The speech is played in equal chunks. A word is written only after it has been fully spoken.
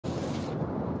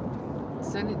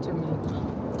Send it to me.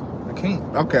 I can't.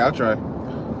 Okay, I'll try. Then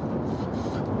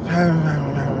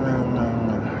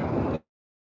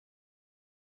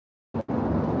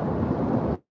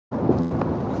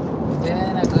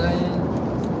I go in.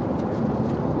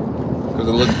 Because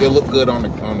it looked good on the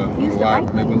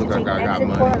live. Made me look like I got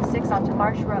money. 406 onto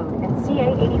Marsh Road and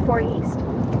CA 84 East.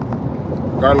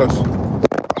 Carlos. Oh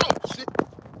shit.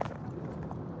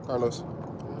 Carlos.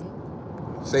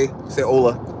 Say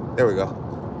hola. There we go.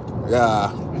 Yeah.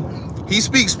 He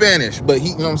speaks Spanish, but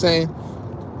you know what I'm saying?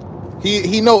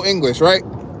 He know English, right?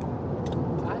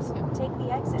 Take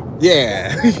the exit.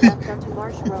 Yeah.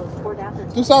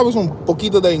 Tú sabes un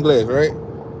poquito de inglés, right?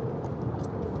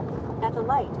 At the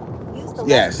light, use the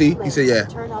yeah, see? He said yeah.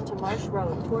 Turn onto Marsh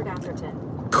Road toward Atherton.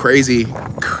 Crazy.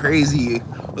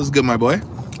 What's good, my boy?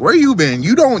 Where you been?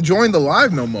 You don't join the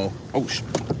live no more. Oh,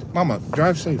 Mama,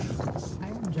 drive safe. I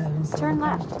am driving safe. Turn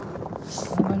left.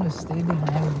 I'm going to stay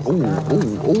behind.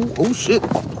 Oh, shit.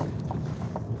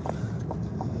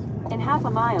 In half a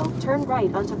mile, turn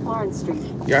right onto Florence Street.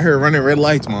 You out here running red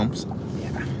lights, moms.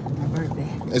 Yeah, my birthday.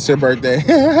 It's your birthday.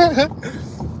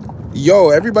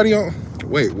 Yo, everybody on...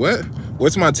 Wait, what?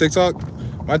 What's my TikTok?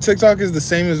 My TikTok is the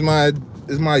same as my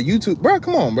YouTube. Bro,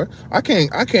 come on, bro. I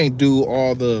can't do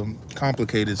all the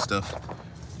complicated stuff.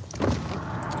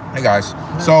 Hey, guys.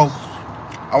 So,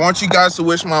 I want you guys to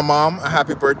wish my mom a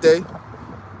happy birthday.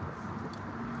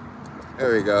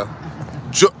 There we go.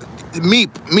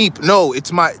 Meep. No,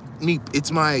 it's my... Meep.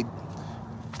 It's my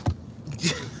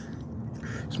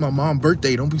mom's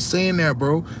birthday. Don't be saying that,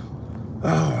 bro.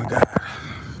 Oh, my God.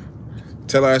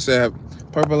 Tell her I said...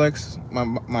 Purple X,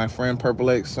 my friend Purple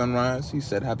X Sunrise, he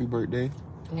said happy birthday.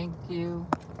 Thank you.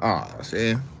 Oh,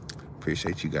 see,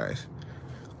 appreciate you guys.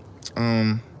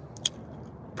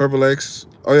 Purple X,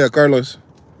 oh yeah, Carlos.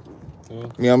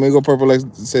 Mi amigo Purple X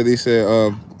dice,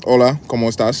 hola, ¿cómo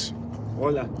estás?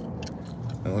 Hola. You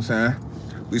know what I'm saying?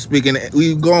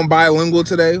 We going bilingual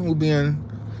today. We'll be in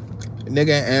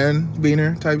nigga and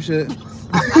beaner type shit.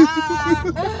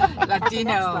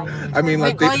 Latino. I mean,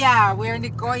 like Nicoya. We're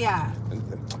Nicoya.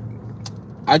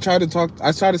 I try to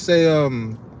say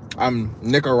I'm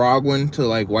Nicaraguan to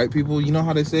like white people. You know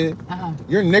how they say it?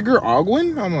 You're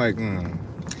Nicaraguan? I'm like,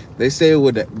 They say it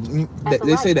with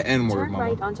they say the N word,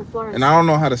 mama. Right, and I don't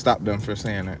know how to stop them for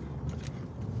saying it.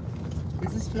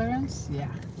 Is this Florence? Yeah.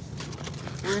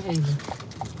 We're Hazel.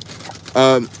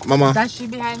 Mama. Is that she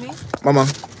behind me? Mama.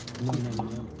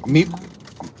 Meep.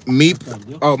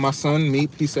 Oh, my son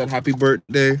Meep. He said happy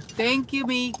birthday. Thank you,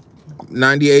 Meep.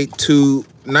 98 to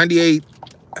 98.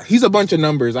 He's a bunch of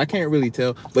numbers. I can't really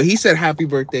tell, but he said happy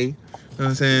birthday. You know what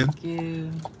I'm saying? Thank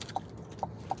you.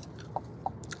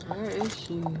 Where is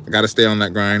she? I gotta stay on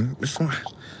that grind.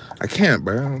 I can't,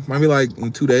 bro. Might be like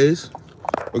in 2 days.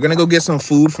 We're gonna go get some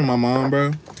food from my mom,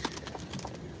 bro.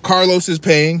 Carlos is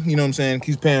paying. You know what I'm saying?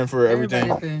 He's paying for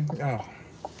everything. Paying. Oh.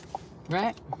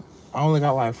 Right? I only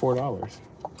got like $4.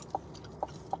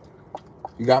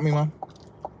 You got me, Mom?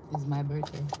 It's my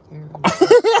birthday.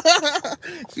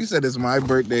 She said it's my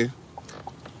birthday.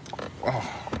 Oh.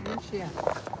 Where's she at?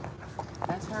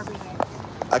 That's her birthday.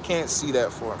 I can't see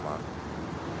that for it, Mom.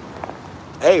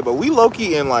 Hey, but we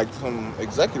low-key in like some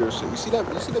executive shit. You see that?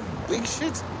 You see the big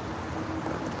shit?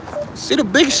 See the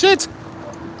big shit?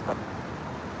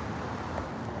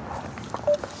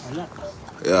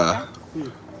 Yeah.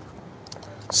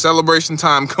 Celebration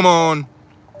time. Come on.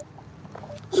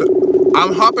 So,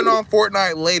 I'm hopping on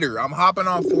Fortnite later. I'm hopping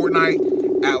on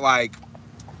Fortnite at like...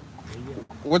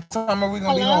 What time are we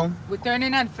going to be on? We're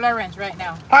turning on Florence right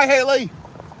now. Hi, Haley.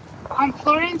 On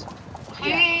Florence?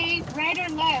 Yeah. Hey, right or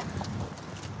left?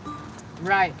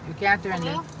 Right. You can't turn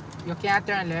left. You can't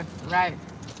turn left. Right.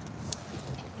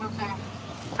 Okay.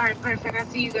 All right, perfect. I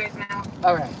see you guys now.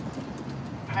 All right.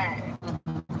 All right.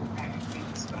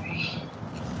 Thanks, bye.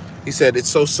 He said, it's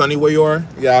so sunny where you are.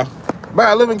 Yeah. But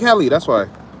I live in Cali. That's why.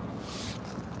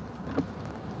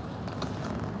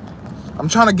 I'm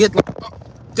trying to get... Oh,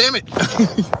 damn it.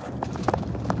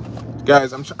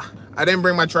 Guys, I didn't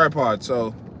bring my tripod,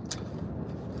 so...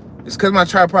 It's because my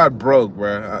tripod broke,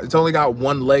 bro. It's only got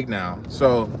one leg now.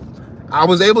 So, I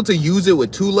was able to use it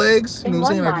with 2 legs. You know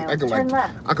what I'm saying?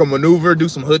 I can maneuver, do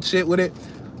some hood shit with it.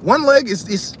 One leg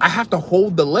is I have to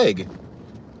hold the leg.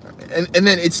 And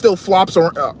then it still flops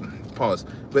around. Pause.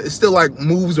 But it still like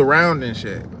moves around and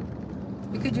shit.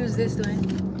 You could use this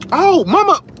one. Oh,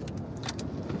 mama.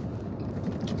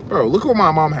 Bro, look what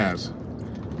my mom has.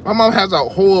 My mom has a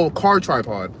whole car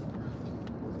tripod.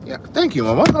 Yeah, thank you,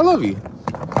 mama. I love you.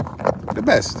 The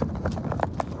best.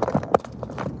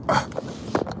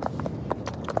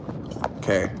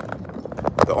 Okay.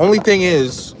 The only thing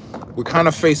is, we're kind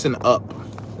of facing up.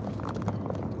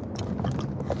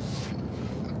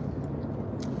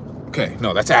 Okay,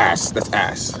 no, that's ass. That's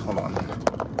ass. Hold on.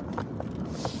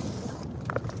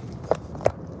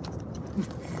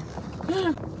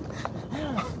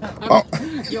 Oh.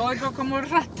 Yo oigo como un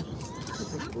rato.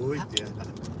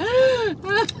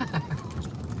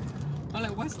 I'm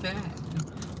like, what's that?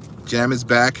 Jam is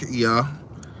back, yeah.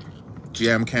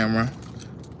 Jam camera.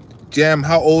 Jam,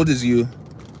 how old is you?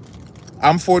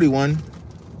 I'm 41.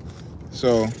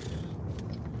 So,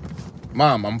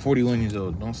 Mom, I'm 41 years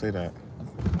old. Don't say that.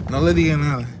 No, Lydia and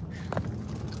Allie.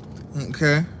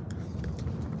 Okay.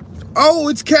 Oh,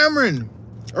 it's Cameron.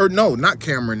 Or no, not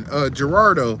Cameron.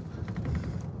 Gerardo.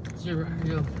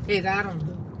 Gerardo.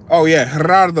 Oh yeah,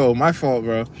 Gerardo. My fault,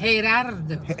 bro.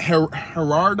 Gerardo.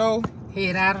 Gerardo.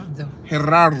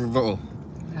 Gerardo.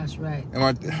 That's right. Am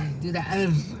I? Do that.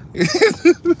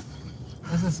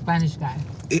 That's a Spanish guy.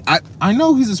 I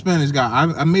know he's a Spanish guy.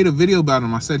 I made a video about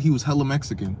him. I said he was hella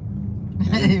Mexican.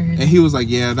 And he was like,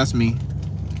 yeah, that's me.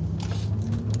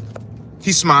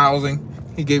 He's smiling.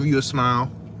 He gave you a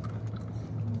smile.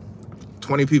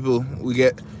 20 people. We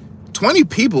get 20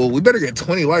 people. We better get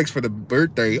 20 likes for the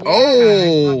birthday. Yeah,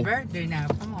 oh. It's my birthday now.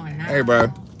 Come on. Now. Hey,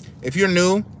 bro. If you're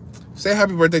new, say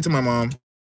happy birthday to my mom.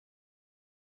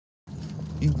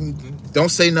 You don't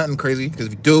say nothing crazy, because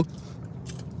if you do,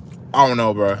 I don't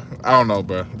know, bro.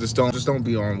 Just don't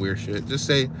be on weird shit. Just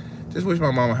wish my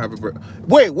mom a happy birthday.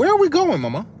 Wait, where are we going,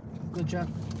 mama? Good job.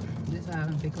 This I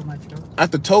haven't picked up my truck.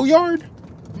 At the tow yard?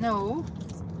 No.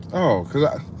 Oh,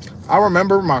 because I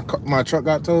remember my truck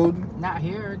got towed. Not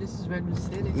here. This is Redwood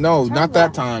City. No, not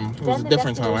that time. It was a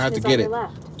different time. I had to get it.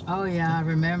 Oh, yeah, I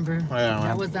remember. Yeah,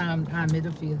 that was on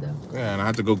Middlefield, though. Yeah, and I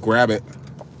had to go grab it.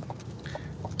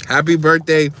 Happy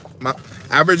birthday. My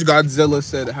average Godzilla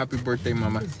said, happy birthday,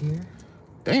 mama. He's here.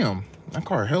 Damn, that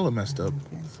car hella messed up.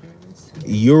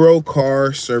 Euro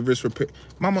car service repair.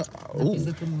 Mama, ooh.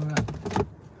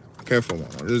 Careful,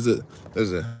 mama. There's a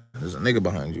nigga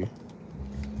behind you.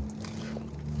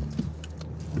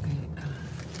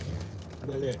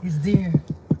 Okay. He's there.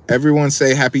 Everyone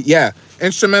say happy. Yeah,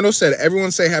 Instrumental said,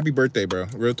 everyone say happy birthday, bro.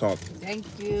 Real talk. Thank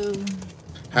you.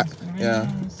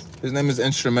 Yeah. His name is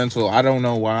Instrumental. I don't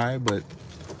know why, but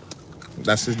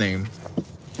that's his name.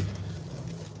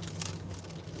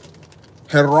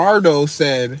 Gerardo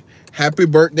said, happy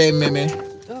birthday, Mimi.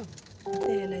 Oh, what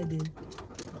the hell I did?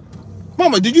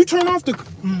 Mama, did you turn off the...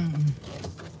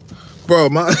 Bro,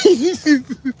 Mama,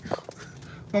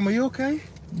 you okay?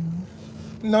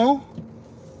 No?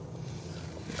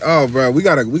 Oh, bro, we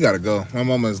gotta go. My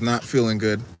mama is not feeling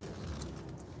good.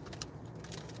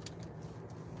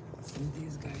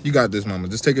 You got this, mama.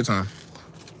 Just take your time.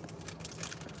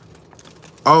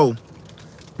 Oh,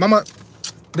 mama,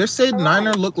 they said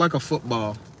Niner looked like a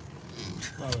football.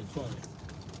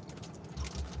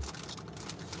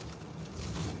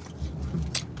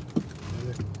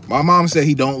 My mom said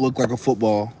he don't look like a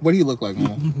football. What do he look like,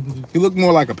 mom? He looked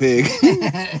more like a pig.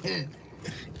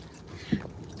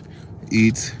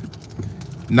 Eats.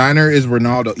 Niner is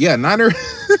Ronaldo. Yeah, Niner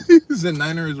said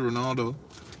Niner is Ronaldo.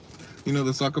 You know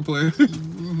the soccer player?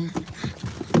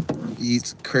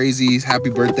 Eats crazies. Happy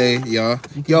birthday, y'all.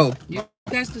 Yo. You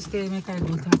guys to stay, make I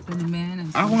go talk to the man.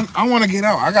 And I want to get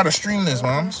out. I gotta stream this,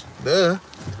 moms. Duh.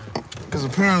 Because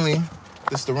apparently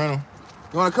it's the rental.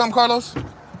 You want to come, Carlos?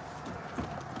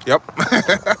 Yep.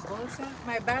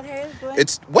 My bad hair is doing.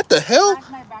 It's what the hell?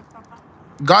 My back, Papa.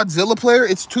 Godzilla player.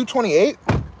 It's 228.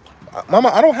 Mama,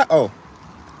 I don't have. Oh.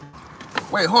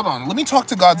 Wait, hold on. Let me talk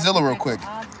to Godzilla real quick.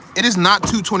 It is not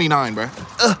 229, bro.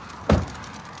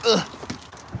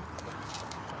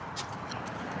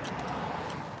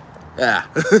 Yeah.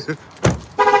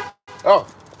 Oh.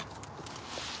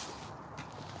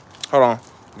 Hold on.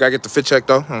 Gotta get the fit check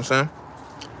though. You know what I'm saying?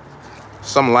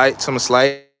 Some light, some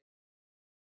slight.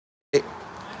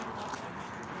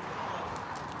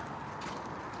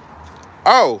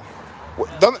 Oh.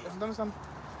 Done something?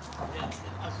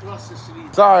 Across the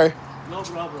street. Sorry. No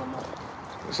problem.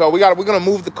 So we're gonna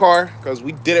move the car because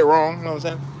we did it wrong. You know what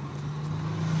I'm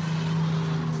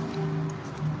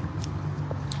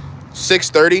saying?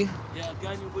 6:30. Yeah,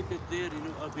 can you put it there,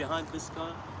 behind this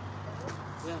car?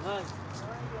 Yeah, hi.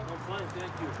 I'm fine,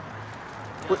 thank you.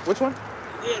 Yeah. Which one?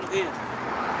 There.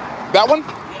 That one?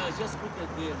 Yeah, just put it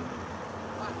there.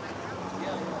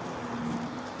 Yeah.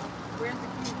 Where's the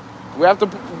key? We have to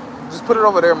just put it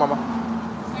over there, mama. So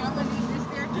I'm gonna leave this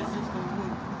there? This is the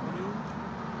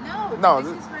wood. No,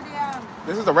 this is for the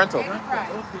This is the rental. enterprise.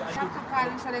 I have to call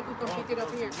him so they could come pick it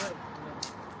up here.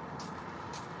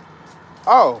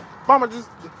 Oh, mama, just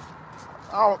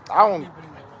I don't. Okay.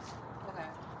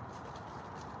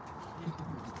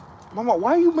 Mama,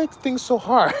 why you make things so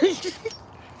hard?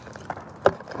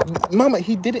 Mama,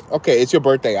 he did it. Okay, it's your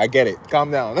birthday. I get it.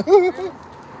 Calm down.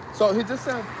 So he just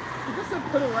said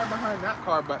put it right behind that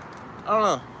car, but I don't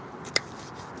know.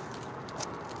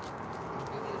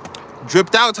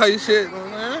 Dripped out type shit,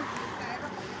 man.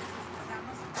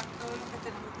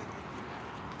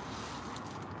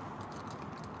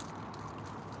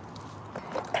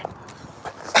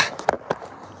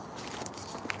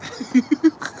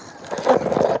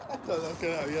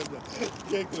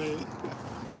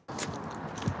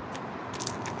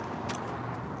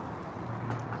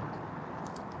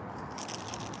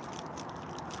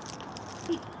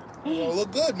 Well,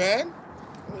 look good, man. You know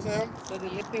what I'm saying? So the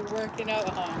liquid working out,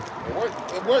 huh?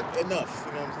 It worked enough,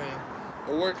 you know what I'm saying?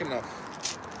 It worked enough.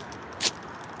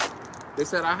 They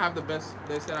said I had the best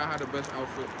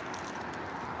outfit.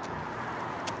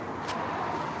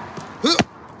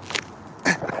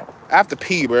 I have to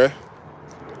pee, bruh.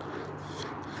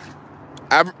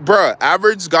 Bruh,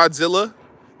 average Godzilla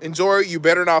enjoyer, you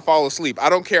better not fall asleep. I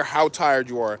don't care how tired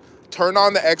you are. Turn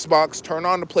on the Xbox, turn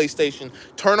on the PlayStation,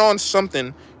 turn on something,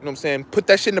 you know what I'm saying? Put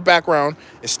that shit in the background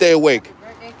and stay awake. Happy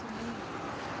birthday to me.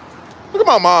 Look at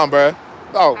my mom, bruh.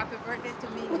 Oh. Happy birthday to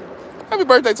me. Happy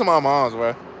birthday to my moms,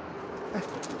 bruh.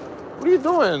 What are you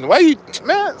doing? Why you,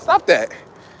 man, stop that.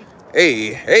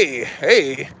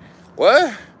 Hey.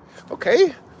 What?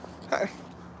 Okay.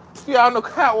 See out on the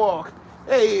catwalk.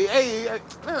 Hey.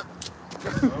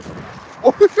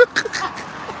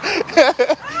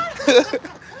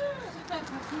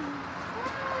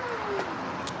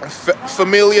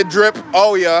 Familiar drip.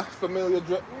 Oh yeah, familiar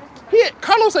drip.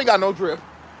 Carlos ain't got no drip.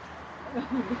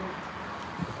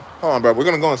 Hold on, bro. We're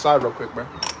gonna go inside real quick, bro.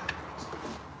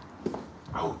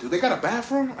 Oh, do they got a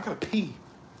bathroom? I gotta pee.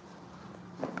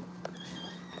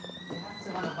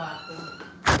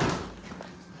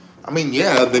 I mean,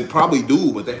 yeah, they probably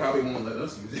do, but they probably won't let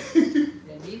us use it.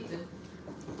 They need to.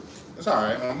 It's all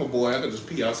right. I'm a boy. I could just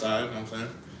pee outside. You know what I'm saying?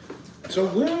 So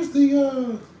where's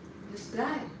the This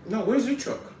guy. No, where's your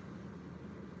truck?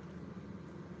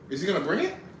 Is he gonna bring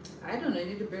it? I don't know. I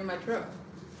need to bring my truck.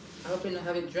 I hope you don't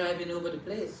have it driving over the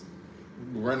place.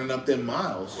 Running up them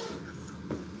miles.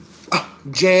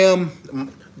 Jam.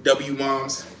 W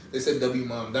moms. They said W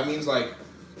mom. That means like.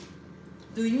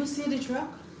 Do you see the truck?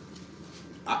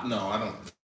 No, I don't.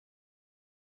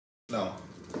 No.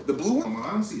 The blue one?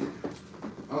 I don't see it.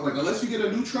 I was like, unless you get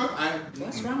a new truck,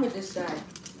 What's wrong with this guy?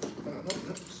 No,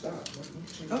 stop.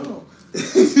 Oh.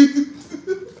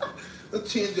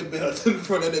 Let's change your belt in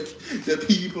front of the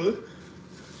people.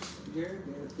 Your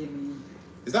belt, give me.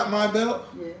 Is that my belt?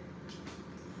 Yeah.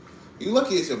 You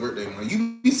lucky it's your birthday, man.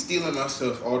 You be stealing my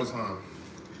stuff all the time.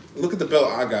 Look at the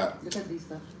belt I got. Look at these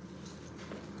stuff.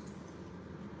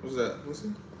 What's that? What's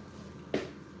it?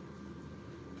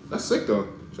 That's sick though.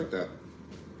 Check that.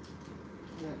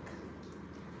 Look.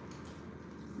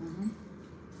 Mm-hmm.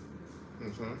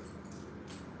 Mm-hmm.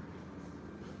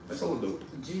 That's all dope.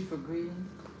 G for green.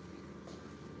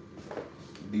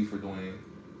 D for Dwayne.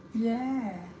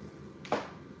 Yeah.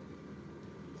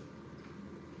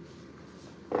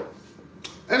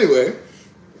 Anyway,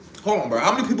 hold on, bro.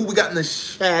 How many people we got in the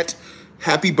chat?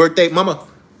 Happy birthday, Mama.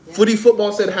 Yeah. Footy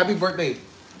Football said happy birthday.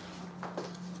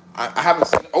 I haven't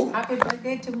seen. Oh. Happy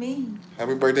birthday to me.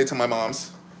 Happy birthday to my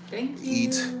moms. Thank you.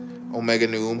 Eat Omega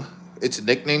Noom. It's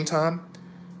nickname time.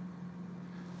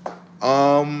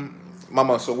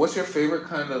 Mama, so what's your favorite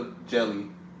kind of jelly?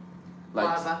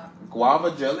 Like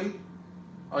guava jelly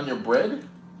on your bread?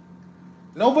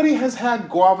 Nobody has had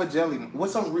guava jelly.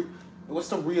 What's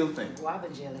the real thing? Guava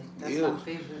jelly. That's Ew. my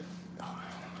favorite.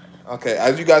 Okay,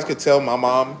 as you guys could tell, my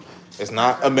mom is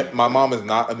not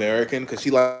American because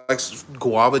she likes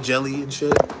guava jelly and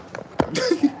shit.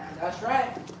 That's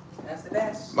right. That's the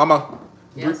best. Mama,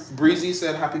 yes. Breezy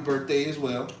said happy birthday as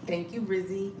well. Thank you,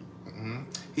 Brizzy. Mm-hmm.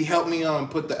 He helped me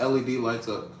put the LED lights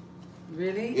up.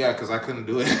 Really? Yeah, because I couldn't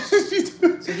do it.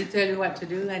 So he told you what to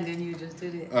do and then you just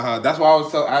did it? That's why I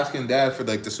was asking Dad for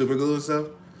like the super glue and stuff.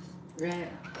 Right.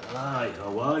 Hi,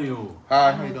 how are you?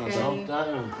 Hi, how you doing, Okay. son? Long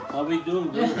time. How we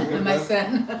doing? Good? My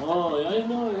son. Oh, I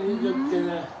know. You look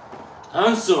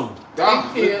handsome.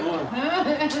 Thank you. Good one.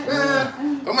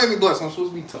 Don't make me blush. I'm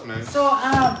supposed to be tough, man. So,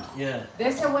 Yeah.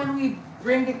 they said when we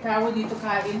bring the car, we need to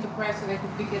call into press so they can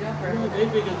pick it up, or No, they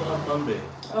pick it up Monday.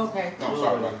 okay. No, I'm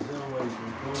sorry, bro. Don't worry.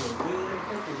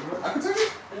 I can take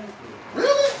it? Thank you.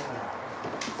 Really?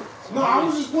 No, I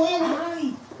was just playing with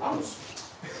it.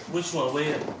 Which one?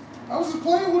 Where? I was just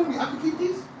playing with me. I can keep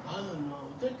these? I don't know.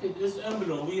 Take it. It's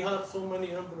envelope. We have so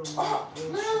many envelopes. Oh,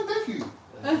 man, thank you.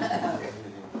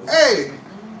 Hey.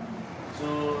 So,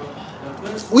 the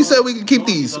first We one, said we could keep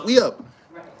these. We up.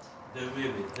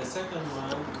 The second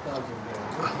one,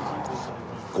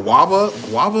 $1,000. Guava?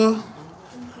 Guava?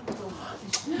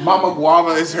 Mama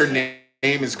Guava is her name.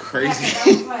 Name is crazy.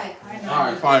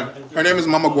 Alright, fine. Her name is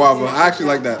Mama Guava. I actually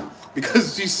like that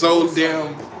because she's so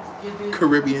damn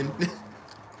Caribbean.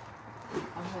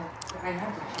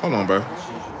 Hold on, bro.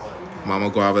 Mama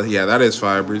Guava. Yeah, that is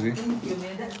fire, Breezy.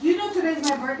 You know today's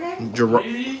my birthday?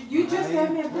 You just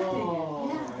gave me a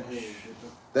birthday. Yeah.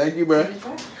 Thank you, bro.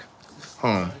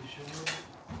 Hold on.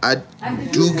 I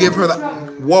do give her the.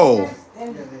 Whoa.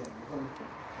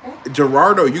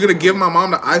 Gerardo, you gonna give my mom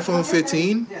the iPhone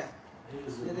 15?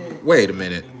 Wait a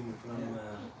minute.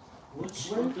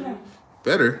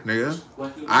 Better, nigga.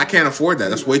 I can't afford that.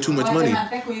 That's way too much money.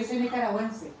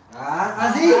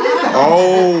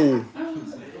 Oh.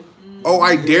 Oh,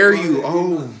 I dare you.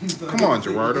 Oh. Come on,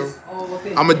 Gerardo.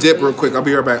 I'm going to dip real quick. I'll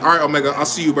be right back. All right, Omega. I'll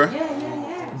see you, bro.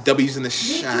 W's in the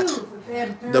chat.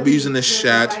 W's in the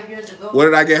chat. What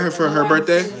did I get her for her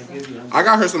birthday? I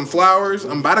got her some flowers.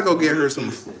 I'm about to go get her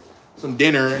some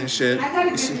dinner and shit.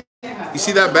 You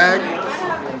see that bag?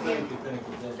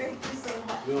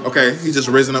 Okay, he just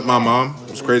risen up my mom.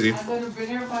 It's crazy. I'm going to bring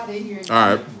her about 8 years.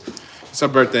 All right. It's her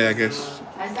birthday, I guess.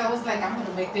 I was like, I'm going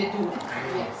to make that do it.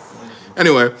 Yes.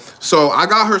 Anyway, so I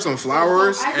got her some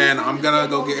flowers, and I'm going to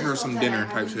go get her some dinner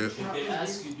type shit.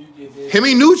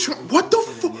 Hemi Neutron. What the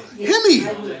fuck? Hemi.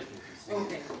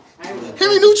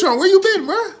 Hemi Neutron, where you been,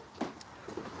 bro?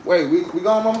 Wait, we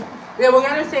gone, mama? Yeah, we're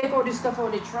going to take all this stuff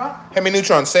out of the truck. Hemi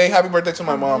Neutron, say happy birthday to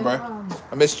my mom, bro.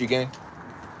 I missed you, gang.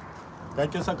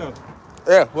 Thank you, Saka.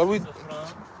 Yeah, what do we...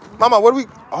 Mama, what do we...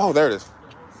 Oh, there it is.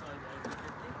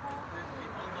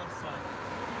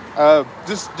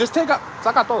 Just take out...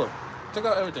 Saca todo. Take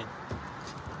out everything.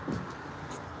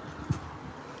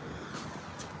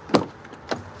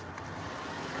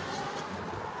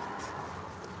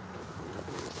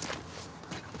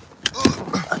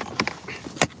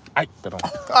 Ay, perdón.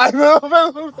 Ay,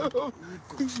 perdón.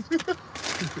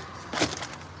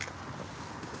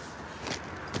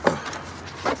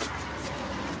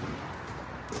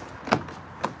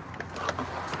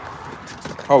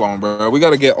 Hold on, bro. We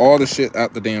gotta get all the shit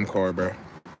out the damn car, bro.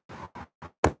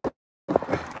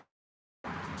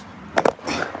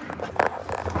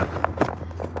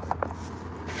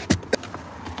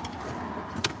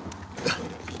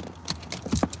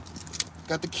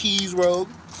 Got the keys, Rogue.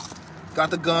 Got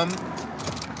the gum.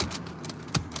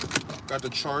 Got the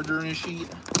charger and shit.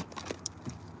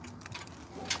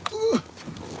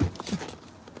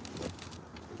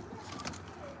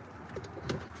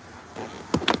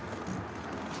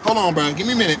 Hold on, bro. Give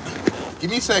me a minute. Give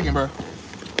me a second, bro.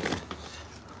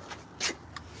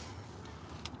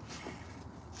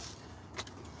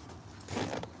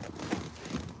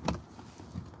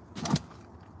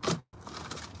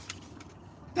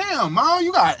 Damn, Mom,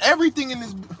 you got everything in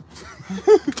this.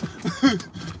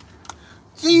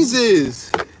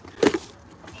 Jesus.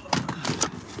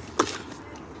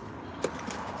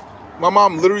 My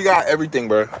mom literally got everything,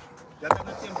 bro.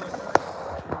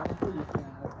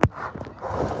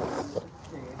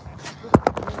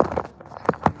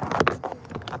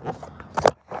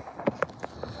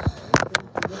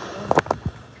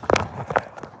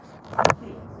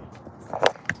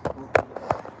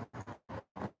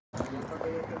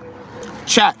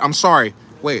 Chat, I'm sorry.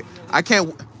 Wait, I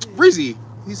can't. Breezy,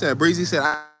 he said, Breezy said,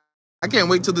 I can't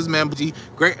wait till this man,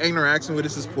 great interaction with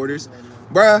his supporters.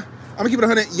 Bruh, I'm gonna keep it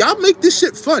 100. Y'all make this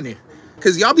shit funny.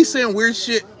 Because y'all be saying weird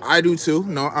shit. I do too.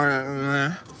 No,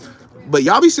 but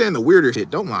y'all be saying the weirder shit.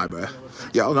 Don't lie, bruh.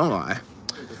 Y'all don't lie.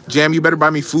 Jam, you better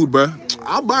buy me food, bruh.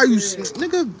 I'll buy you,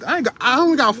 nigga. I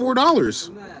only got $4.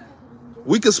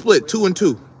 We could split 2 and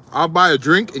 2. I'll buy a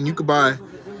drink and you could buy.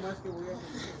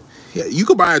 Yeah, you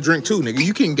could buy a drink too, nigga.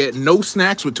 You can get no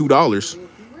snacks with $2.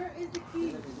 Where is the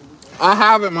key? I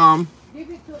have it, Mom.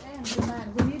 Give it to him,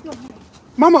 man. We need to...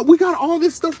 Mama, we got all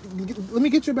this stuff. Let me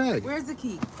get your bag. Where's the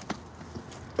key?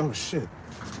 Oh, shit.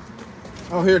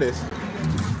 Oh, here it is.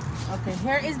 Okay,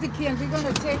 here is the key, and we're going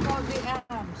to take all the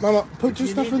items. Mama, put your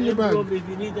stuff in your bag. If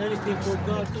you need anything for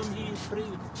God, come here free.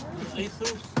 I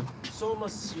threw so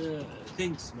much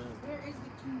things, man. Where is the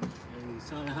key?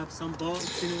 So I have some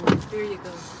balls, you know. Here you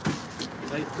go.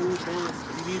 I threw balls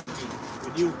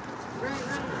with you.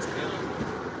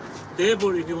 Right.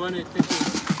 Table, if you want it.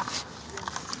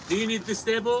 Do you need this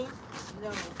table?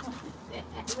 No.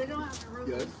 We don't have a room.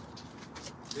 Yes.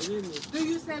 Do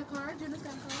you sell cards? Do you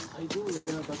sell cards? I do,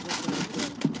 yeah, but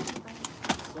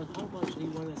not how much do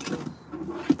you want to sell?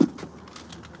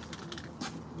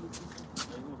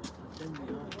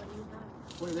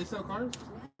 Wait, they sell cars?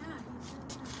 Yeah.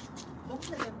 Both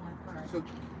of them want cards. So, you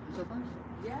sell cars?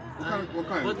 Yeah. What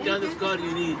kind? What kind of car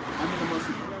you need? I need a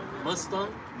muscle car. Mustang?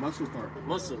 Muscle car.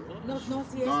 Muscle. No, no,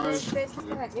 si este es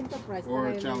para Enterprise, Or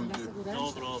para la Challenger. No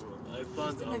aseguranza. problem. I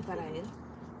found No es out. para él.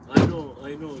 I know.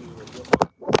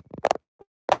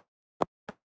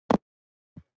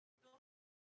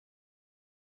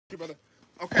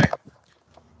 Okay.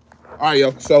 All right,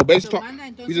 yo. So basically,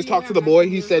 we just talked to the boy.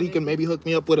 He said he can maybe hook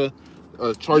me up with a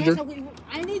charger. Yeah, so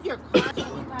I need your car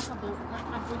so we talk about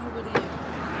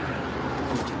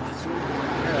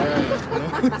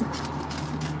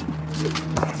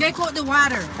Take out the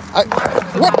water.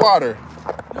 What water?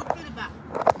 Look to the back.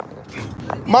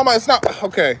 Mama, it's not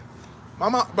okay.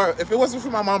 Mama, bro, if it wasn't for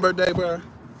my mom's birthday, bro,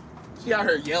 she out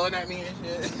here yelling at me and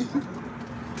shit.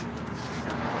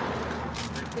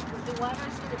 The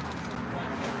water's to the back.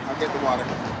 I'll get the water.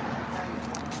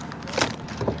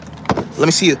 Let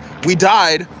me see it. We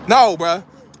died. No, bro.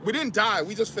 We didn't die.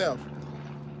 We just fell.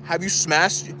 Have you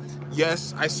smashed?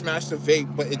 Yes, I smashed a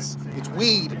vape, but it's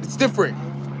weed. It's different.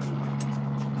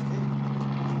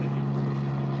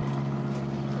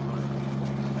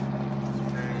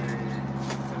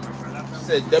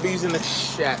 Said W's in the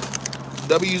chat.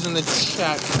 W's in the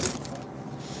chat.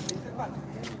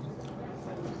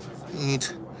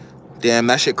 Damn,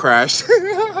 that shit crashed.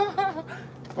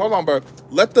 Hold on, bro.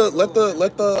 Let the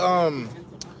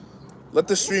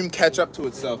stream catch up to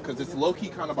itself because it's low key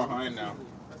kind of behind now.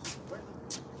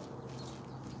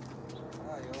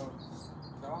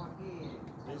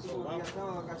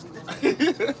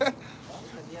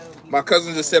 My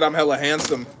cousin just said I'm hella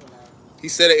handsome. He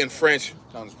said it in French.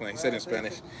 No, I'm just playing. He said it in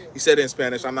Spanish. He said it in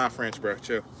Spanish. I'm not French, bro.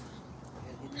 Chill.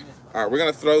 All right, we're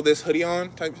gonna throw this hoodie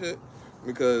on type shit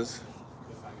because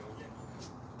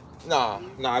nah,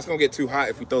 it's gonna get too hot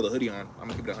if we throw the hoodie on. I'm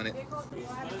gonna keep it 100.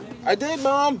 I did,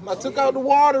 Mom. I took out the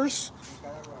waters.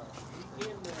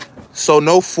 So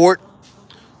no fort.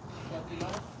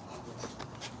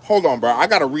 Hold on, bro. I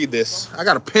gotta read this. I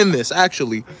gotta pin this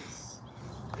actually.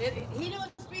 He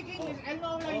don't speak English. Él no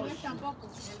habla inglés tampoco.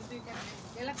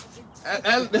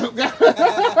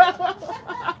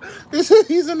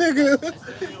 He's a nigga.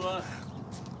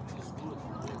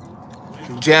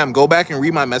 Jam, go back and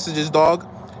read my messages, dog.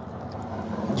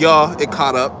 Yo, it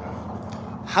caught up.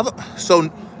 How the so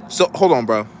hold on,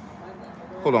 bro.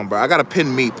 Hold on, bro. I gotta pin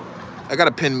Meep.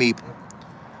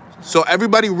 So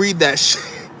everybody read that shit.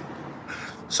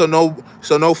 So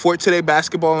no Fort today,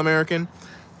 basketball American.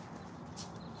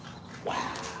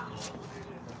 Wow.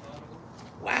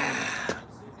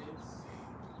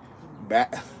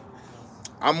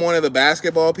 I'm one of the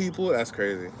basketball people. That's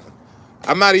crazy.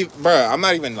 I'm not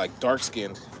even like dark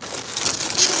skinned.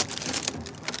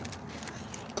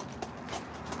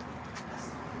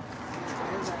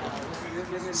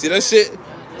 See that shit?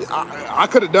 I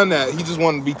could have done that. He just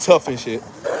wanted to be tough and shit.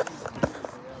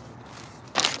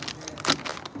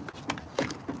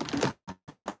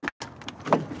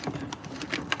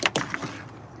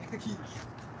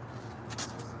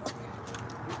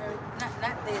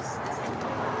 Not this.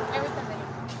 Everything.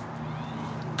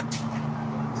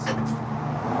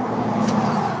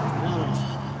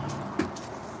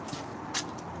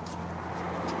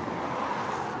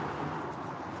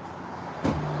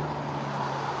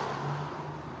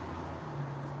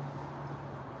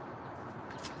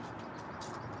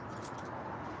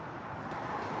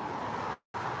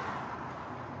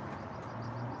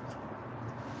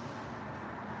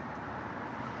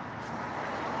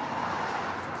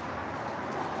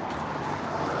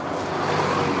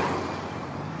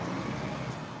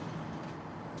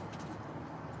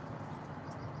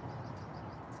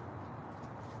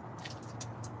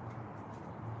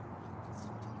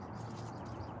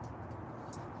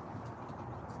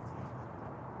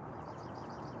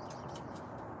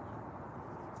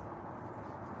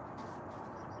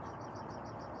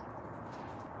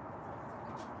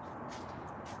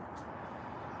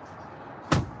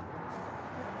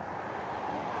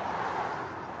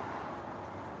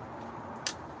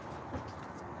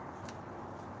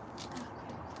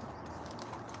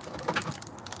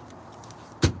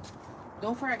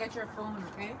 Don't forget your phone,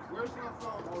 okay? Where's my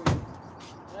phone?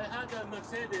 I had a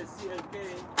Mercedes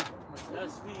CLK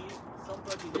last week.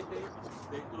 Somebody hit it.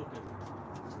 They took it.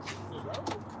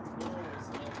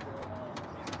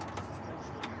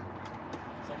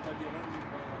 Somebody ran me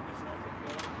it's not the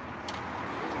car.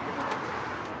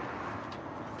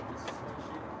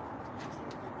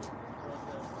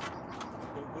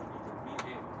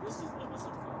 This is a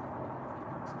muscle car.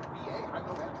 VA, I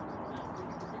know that.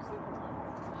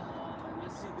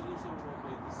 Let's see the issue when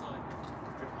they decide.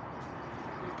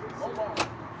 Hold on.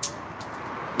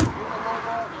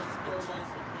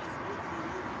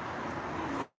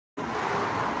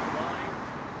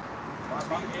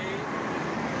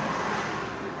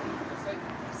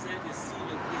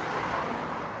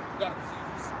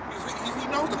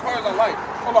 light.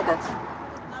 Hold on, bro.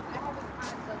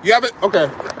 You have it? Okay.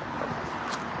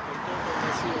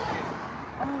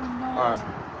 All right.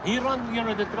 He run,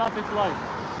 the traffic light.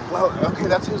 Well, okay,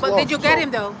 that's his But loss. did you get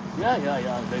him though? Yeah.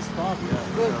 They stop.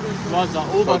 Yeah. Good. Was the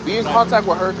So Uber be in contact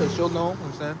with her because she'll know. You know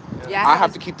what I'm saying? Yeah. I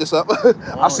have to keep this up.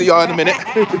 I'll see y'all in a minute.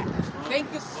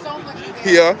 Thank you so much.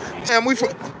 Yeah. Jam was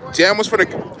for the.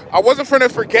 I wasn't for to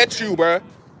forget you, bruh.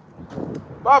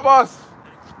 Bye, boss.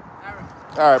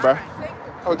 All right, bruh.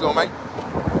 How we doing, mate?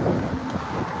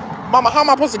 Mama, how am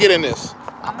I supposed to get in this?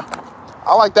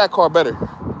 I like that car better.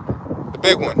 The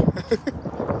big one.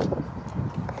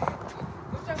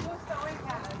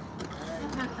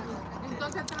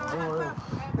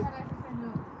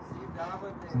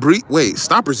 Wait,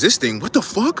 stop resisting. What the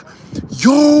fuck?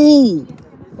 Yo!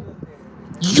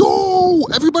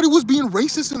 Everybody was being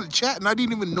racist in the chat and I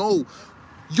didn't even know.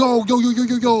 Yo.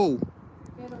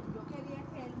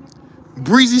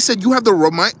 Breezy said you have the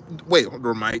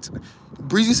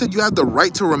Breezy said you have the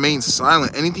right to remain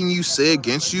silent. Anything you say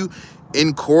against you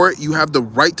in court, you have the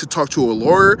right to talk to a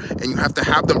lawyer and you have to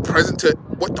have them present to...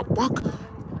 What the fuck?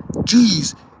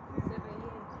 Jeez.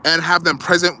 And have them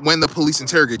present when the police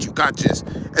interrogate you. Got this.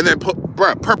 And then,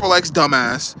 bruh, Purple X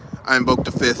dumbass. I invoked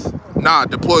the 5th. Nah,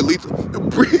 deploy lethal.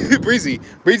 Breezy,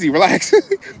 relax.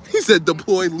 He said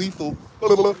deploy lethal.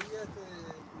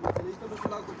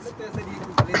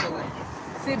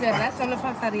 Sí, ¿verdad? Solo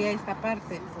faltaría esta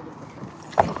parte.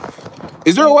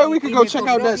 Is there a way we could go check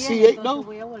out that C8 though?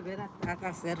 Voy a volver a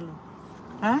hacerlo.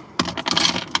 ¿Ah?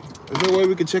 Is there a way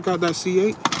we could check out that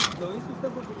C8?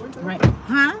 Right.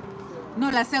 ¿Ah? No,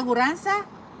 la aseguranza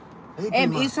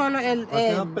hizo lo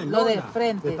de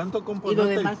frente. Y lo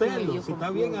demás yo. Si está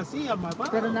bien así,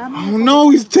 Pero nada más. Oh no,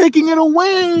 he's taking it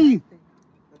away.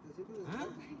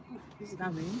 Está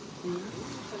bien,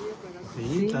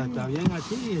 Sí, está bien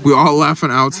así. We all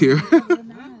laughing out here.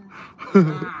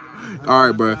 All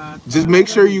right, bro. Just make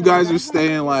sure you guys are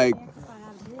staying like.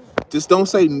 Just don't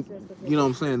say, you know what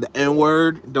I'm saying, the N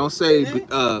word. Don't say.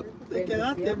 Le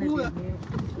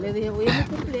dije, voy a mi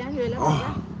cumpleaños.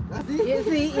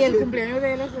 Sí, y el cumpleaños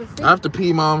de él es así. I have to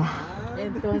pee, mom.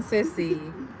 Entonces sí.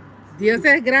 Dios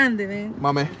es grande, ¿ves?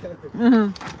 Mami.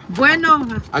 Bueno,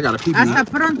 I gotta pee. hasta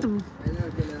pronto.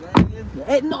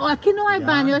 No, aquí no hay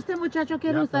baño. Este muchacho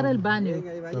quiere usar el baño.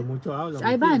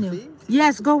 ¿Hay baño?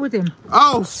 Yes, go with him.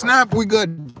 Oh, snap. We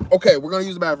good. Okay, we're gonna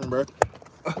use the bathroom, bro.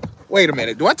 Wait a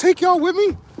minute. Do I take y'all with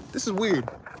me? This is weird.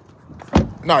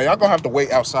 No, y'all gonna have to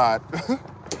wait outside.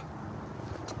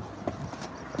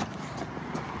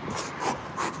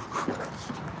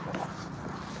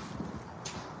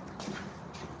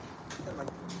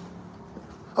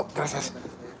 Oh, gracias.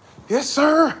 Yes,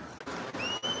 sir.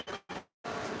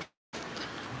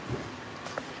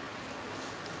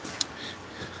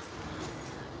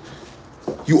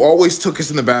 You always took us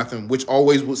in the bathroom, which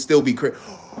always would still be crazy.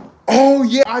 Oh,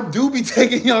 yeah, I do be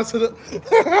taking y'all to the...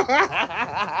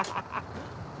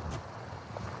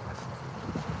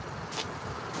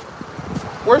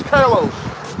 Where's Carlos?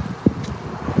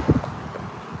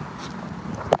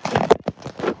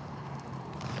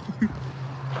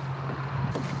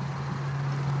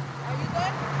 Are you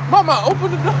done? Mama,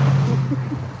 open the door.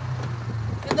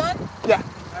 You done? Yeah.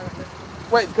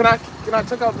 Wait, can I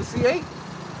check out the C8?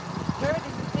 Sure, this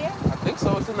is here. I think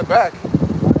so. It's in the back.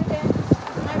 Okay.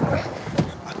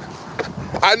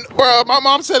 Bro, my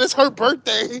mom said it's her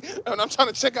birthday, and I'm trying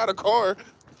to check out a car.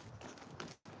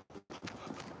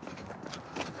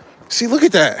 See, look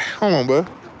at that. Hold on, bro.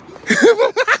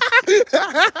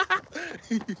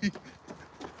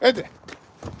 Right there.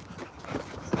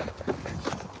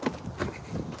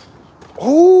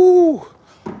 Oh,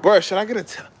 bro, should I get a...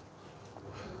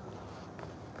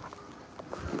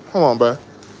 Hold on, bro.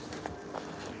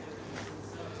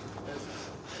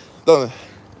 Don't...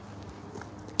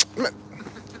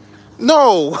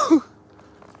 No.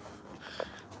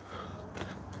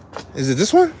 Is it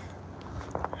this one?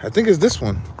 I think it's this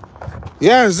one.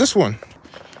 Yeah, it's this one.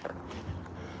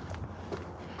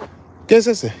 ¿Qué es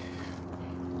ese?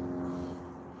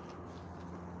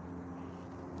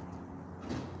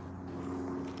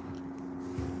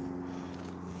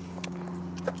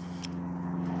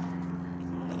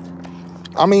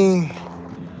 I mean,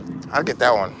 I'll get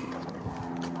that one.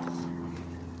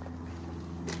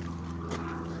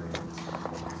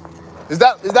 Is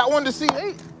that one the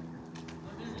C8?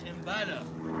 Impala.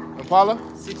 Impala?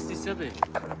 67.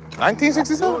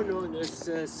 1967? No, it's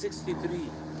 63.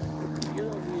 You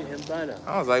know the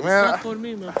I was like, It's man. not for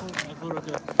me, man.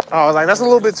 I was like, that's a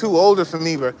little bit too older for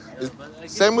me, bro. Yeah, but I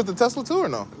Same with the Tesla too, or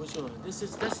no? Which one? This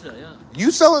is Tesla, yeah.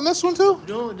 You selling this one too?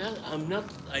 No, I'm not.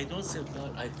 I don't sell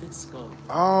car. I fix car.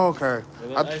 Oh, okay.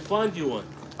 I found you one.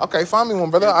 Okay, find me one,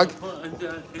 brother.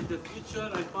 In the future,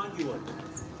 I found you one.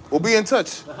 We'll be in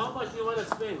touch. How much do you want to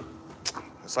spend?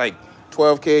 It's like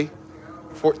 12K,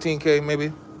 14K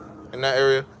maybe, in that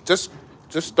area. Just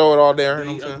throw it all there.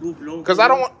 You know what I'm saying? Because I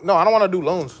don't want to do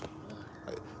loans.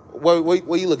 What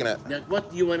are you looking at? Like, what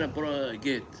do you want to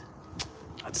get?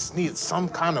 I just need some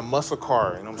kind of muscle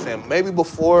car. You know what I'm saying? Maybe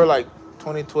before like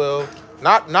 2012.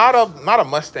 Not a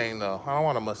Mustang though. I don't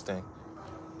want a Mustang.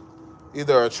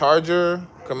 Either a Charger,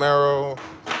 Camaro,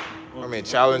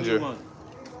 Challenger.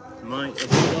 My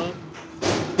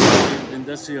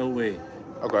industrial way.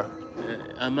 Okay.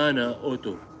 Amana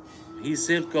Auto. He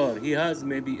sell car. He has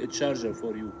maybe a Charger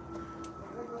for you.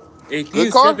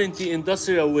 1870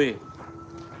 industrial way.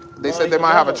 They said they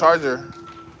might have a Charger.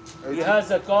 He has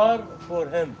a car for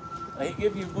him. He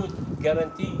give you good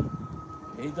guarantee.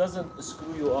 He doesn't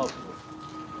screw you up.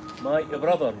 My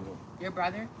brother, you know. Your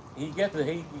brother? He get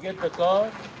the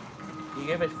car. He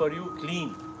give it for you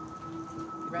clean.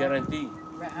 Right. Guarantee.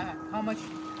 Right. How much?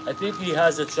 I think he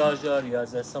has a Charger. He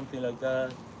has something like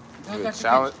that.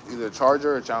 Either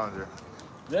Charger or Challenger.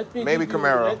 Maybe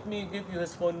Camaro. Let me give you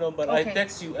his phone number. Okay. I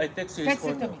text you his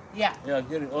phone number. Yeah. Yeah,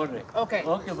 get it order. Okay.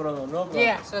 Okay, brother. No problem.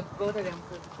 Yeah. So go to them.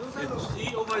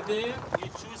 See over there. You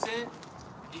choose it.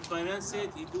 He finance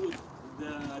it. He do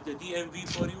the DMV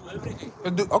for you. Everything.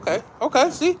 Okay.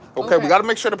 See. Okay. We gotta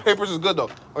make sure the papers is good though.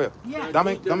 Oh yeah. Yeah.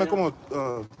 Dame como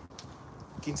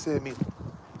 15,000.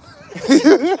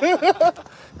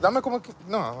 Dame como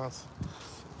no.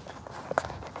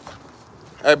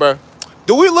 Hey, bro.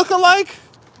 Do we look alike?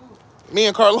 Me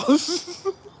and Carlos.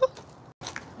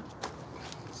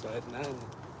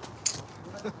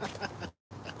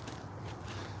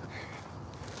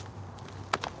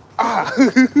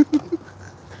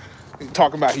 He's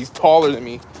talking about he's taller than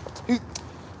me.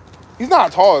 He's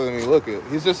not taller than me. Look at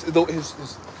he's just his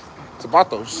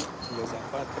zapatos. You know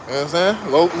what I'm saying?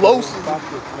 Low.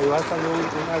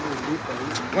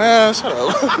 Man, shut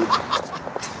up.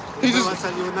 He just.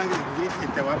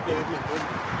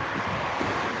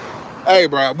 Hey,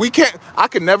 bro, we can't. I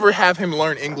could never have him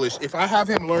learn English. If I have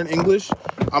him learn English,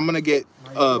 I'm gonna get.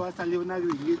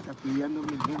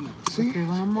 See?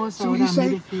 Vamos what you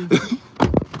say?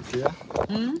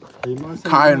 Hmm?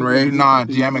 Kai and Ray, nah,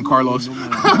 Jam and Carlos.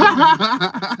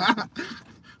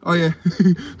 Oh yeah,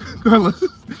 Carlos.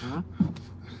 Huh?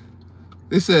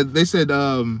 They said.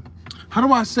 How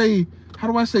do I say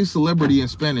celebrity in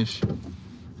Spanish?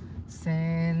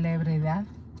 Celebridad.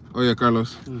 Oh yeah,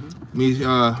 Carlos. Mis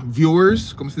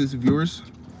viewers, ¿cómo se dice viewers?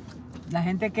 La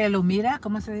gente que lo mira,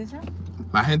 ¿cómo se dice?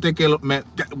 La gente que lo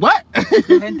what? La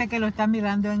gente que lo está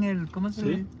mirando en el, ¿cómo se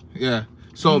dice? Yeah.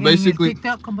 So basically,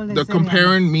 TikTok, they're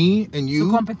comparing me and you.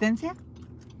 ¿Su competencia?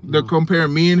 They're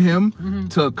comparing me and him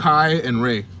to Kai and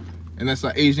Ray, and that's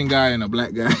an Asian guy and a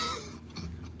black guy.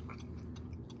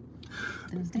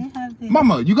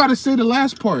 Mama, you gotta say the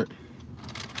last part.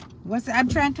 I'm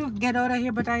trying to get out of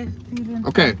here, but I feel.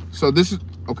 Okay, so this is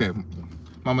okay.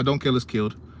 Mama, don't kill us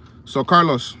killed. So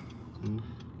Carlos.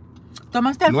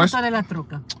 Tomaste el foto de la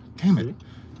troca. Damn it.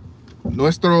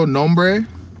 Nuestro nombre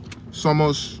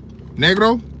somos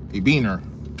negro y beaner.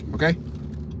 Okay?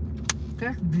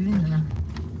 ¿Qué? Beaner.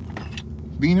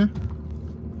 Beaner?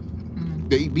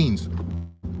 They eat beans.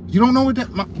 You don't know what that.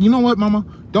 You know what, Mama?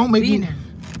 Don't make beaner.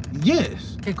 Me.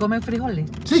 Yes. Que comen frijoles.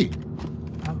 Sí.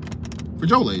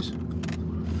 Frijoles.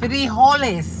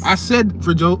 Frijoles. I said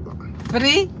frijoles.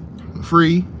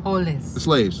 Frijoles. The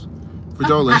slaves.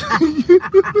 Frijoles.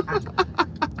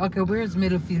 Okay, where's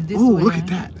Middlefield? This Oh, way. look at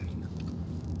that.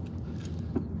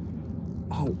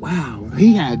 Oh, wow.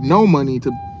 He had no money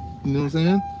to, you know what I'm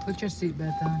saying? Put your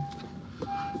seatbelt on.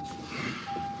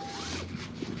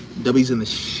 W's in the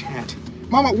chat.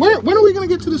 Mama, when are we going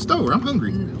to get to the store? I'm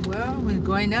hungry. Well, we're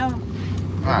going now.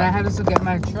 But right. I had to get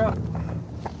my truck.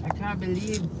 I can't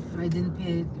believe I didn't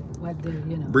pay what the,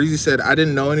 you know. Breezy said, I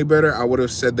didn't know any better. I would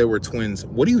have said they were twins.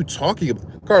 What are you talking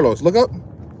about? Carlos, look up.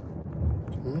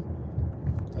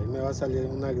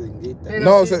 Pero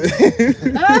No, sí,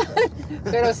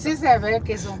 pero sí se ve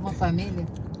que somos familia.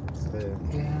 Sí.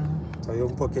 Yeah. Soy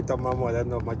un poquito más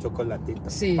moderno, más chocolatito.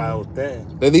 Sí. Para usted.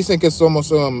 Le dicen que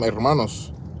somos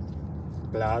hermanos.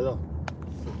 Claro.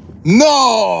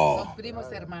 ¡No! Son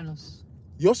primos hermanos.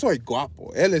 Yo soy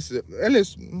guapo. Él es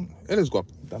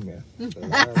guapo también.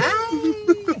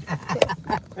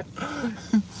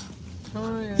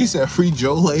 Oh, yeah. He said free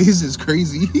Joe Lays is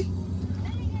crazy.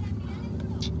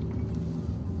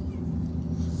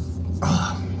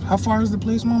 How far is the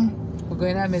place, Mama? We're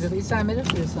going to Middlefield. It's not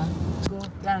Middlefield, son. Go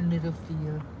down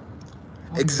Middlefield.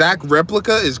 Exact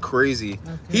replica is crazy.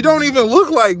 Okay. He don't even look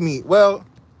like me. Well,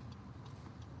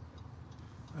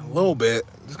 a little bit.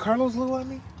 Does Carlos look like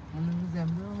me?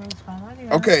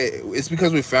 Okay, it's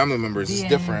because we're family members. It's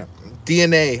different.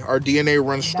 DNA. Our DNA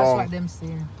runs strong. That's what them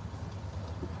saying.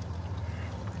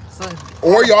 So,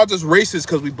 or y'all just racist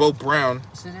because we both brown.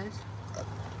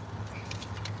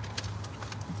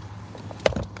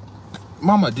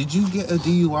 Mama, did you get a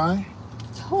DUI?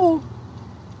 Who?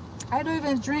 I don't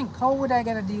even drink. How would I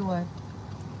get a DUI?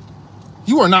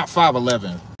 You are not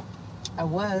 5'11". I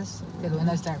was, because when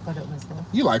I started putting up myself.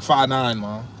 You like 5'9",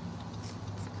 Mom.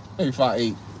 Maybe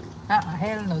 5'8".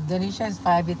 Hell no. Denisha is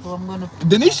 5'8", so I'm gonna.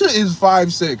 Denisha is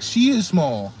 5'6". She is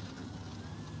small.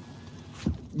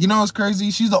 You know what's crazy?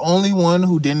 She's the only one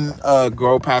who didn't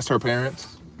grow past her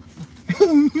parents.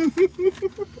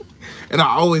 And I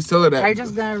always tell her that. I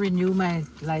just gotta renew my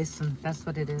license. That's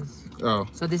what it is. Oh.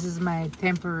 So this is my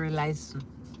temporary license.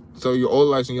 So your old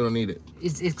license, you don't need it?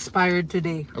 It's expired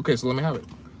today. Okay, so let me have it.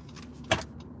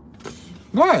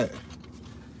 What?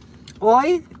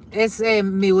 Hoy es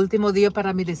mi último día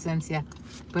para mi licencia.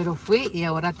 Pero fui y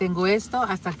ahora tengo esto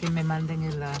hasta que me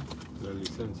manden la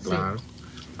licencia. Claro.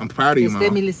 I'm proud of you, Esta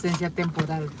es Mom. mi licencia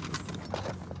temporal.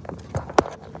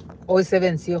 Hoy se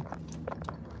venció.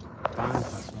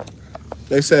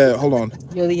 They said, hold on.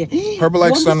 Yo dije, Purple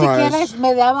like yo ni sunrise. siquiera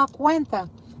me daba cuenta.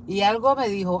 Y algo me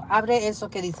dijo, abre eso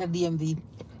que dice DMV.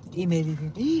 Y me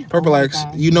dije, Purple oh my X,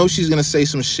 God. you know she's gonna say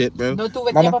some shit, bro. No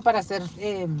tuve Mama, tiempo para hacer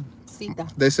cita.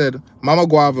 they said, Mama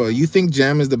Guava, you think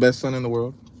Jam is the best son in the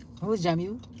world? Who's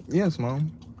Jamu? Yes,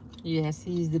 Mom. Yes,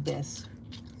 he's the best.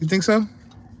 You think so?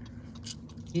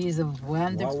 He is a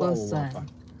wonderful son.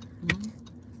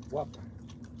 Guapa.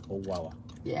 Oh, guava.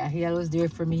 Yeah, he always there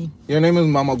for me. Your name is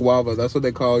Mama Guava. That's what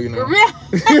they call you now.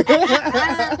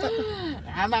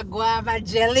 I'm a guava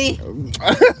jelly.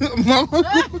 Mama.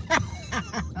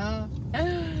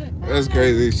 That's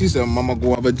crazy. She said Mama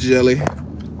Guava jelly.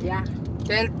 Yeah.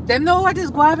 Tell them know what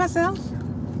is guava sells?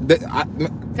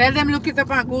 Tell them look it up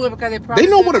on Google because they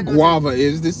know what a guava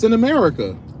is. It's in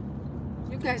America.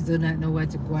 You guys do not know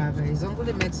what a guava is. Only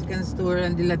the Mexican store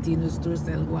and the Latino store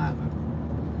sell guava.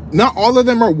 Not all of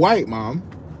them are white, Mom.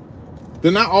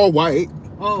 They're not all white.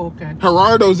 Oh, okay.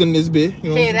 Gerardo's in this bit.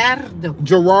 You know Gerardo.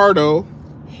 Gerardo.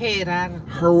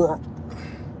 Gerardo.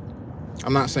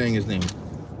 I'm not saying his name.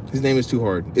 His name is too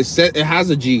hard. It has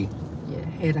a G.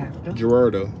 Yeah, Gerardo.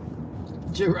 Gerardo.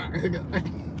 Gerardo.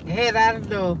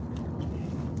 Gerardo.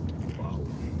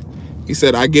 He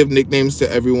said, I give nicknames to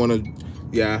everyone.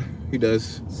 Yeah, he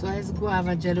does. So it's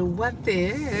guava jelly. What the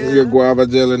hell? You're guava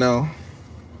jelly now.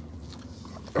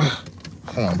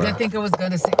 Come on, bro. I think I was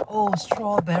going to say, oh,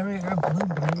 strawberry or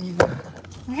blueberry.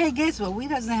 Hey, guess what? We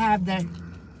doesn't have that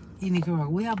in Nicaragua.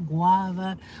 We have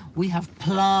guava. We have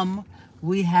plum.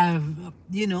 We have,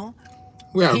 you know,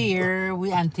 pear.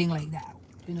 And things like that.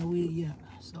 You know,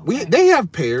 So they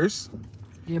have pears.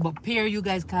 Yeah, but pear you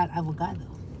guys call avocado.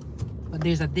 But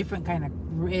there's a different kind of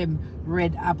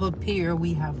red apple pear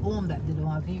we have home that they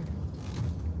don't have here.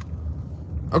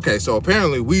 Okay, so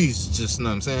apparently we just, you know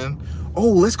what I'm saying? Oh,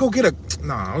 let's go get I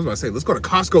was about to say, let's go to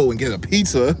Costco and get a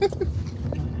pizza.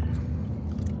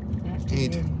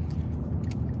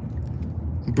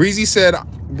 Breezy said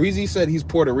he's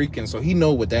Puerto Rican, so he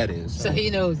know what that is. So he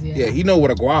knows, yeah. Yeah, he know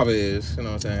what a guava is, you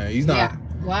know what I'm saying? He's not. Yeah,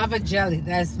 guava jelly,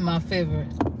 that's my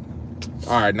favorite.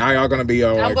 All right, now y'all gonna be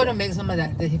I'm gonna make some of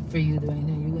that for you, though. You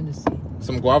know, you're gonna see.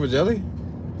 Some guava jelly?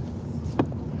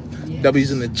 Yes.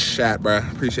 W's in the chat, bro.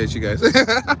 Appreciate you guys.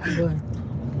 I'm going.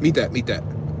 Meet that.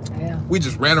 Yeah. We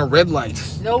just ran a red light.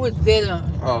 No, it didn't.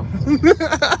 Oh.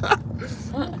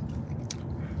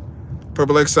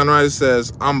 Purple X Sunrise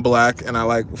says, I'm black and I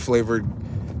like flavored.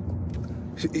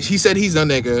 He said he's a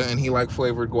nigga and he like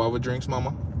flavored guava drinks,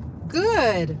 Mama.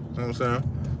 Good. You know what I'm saying?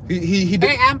 He did.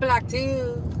 Hey, I'm black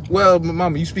too. Well,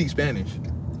 Mama, you speak Spanish.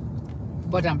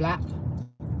 But I'm black.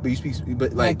 But you speak,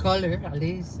 but My like, color, at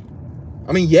least.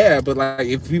 I mean, yeah, but like,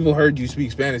 if people heard you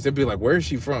speak Spanish, they'd be like, where is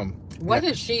she from? What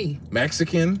is she?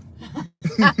 Mexican?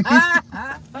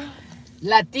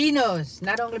 Latinos,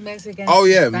 not only Mexican. Oh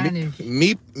yeah, Spanish.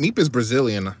 Meep is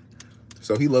Brazilian,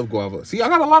 so he love guava. See, I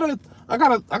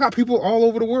got people all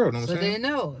over the world. You know what So I'm saying? they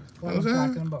know what I'm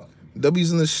talking about.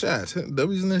 W's in the chat.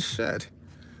 W's in the chat.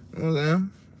 You know what I'm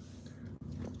saying?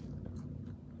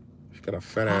 She's got a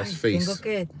fat ass face. Tengo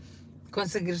que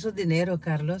conseguir su dinero,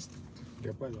 Carlos.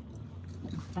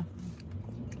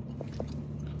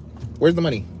 Where's the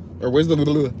money? Or where's the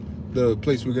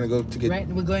place we're gonna go to get? Right,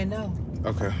 we're going now.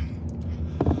 Okay.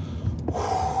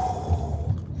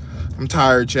 I'm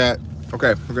tired, chat.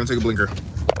 Okay, we're gonna take a blinker.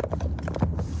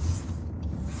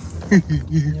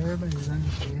 Everybody's on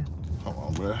here. Hold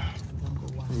on, bro.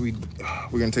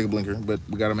 We're gonna take a blinker, but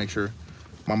we gotta make sure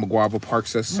Mama Guava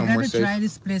parks us somewhere We gotta safe. try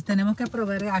this place. Tenemos que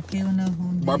probar aquí un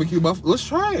día. Barbecue buff. Let's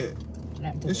try it.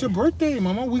 It's your birthday,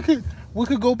 Mama. We could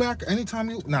go back anytime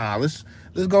you. Nah, let's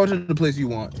go to the place you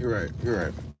want. You're right. You're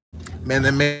right. Man,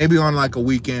 then maybe on like a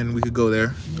weekend we could go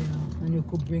there. Yeah, and you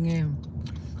could bring him.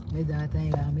 My dad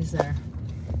and I miss her.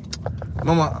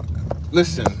 Mama,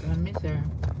 listen. I miss her.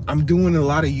 I'm doing a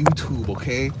lot of YouTube,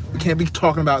 okay? We can't be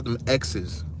talking about them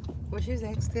exes. Was she's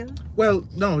ex still? Well,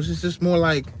 no, it's just more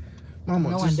like, Mama.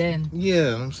 No, just, and then. Yeah, you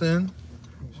know what I'm saying.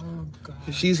 Oh God.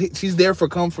 She's there for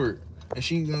comfort, and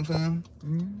she, you know what I'm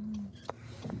saying.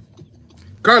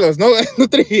 Carlos, no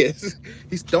te ríes.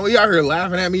 Don't be out here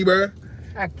laughing at me, bro.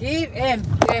 Aquí,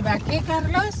 aquí,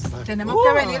 Carlos, tenemos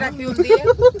que venir aquí un día.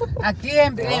 Aquí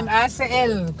hace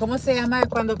el, ¿cómo se llama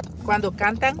cuando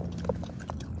cantan?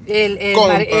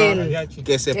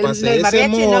 Que se pase el ese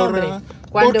mariachi, no, hombre. morra.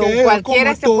 Cuando Porque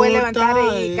cualquiera se como puede levantar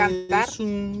y torta cantar. Es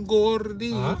un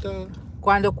gordita.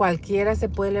 Cuando cualquiera se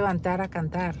puede levantar a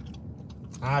cantar.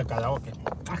 Ah, karaoke.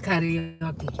 A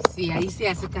karaoke. Sí, ahí se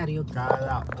hace karaoke.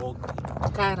 Karaoke.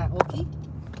 Karaoke.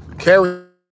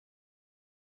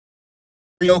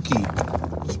 Karaoke.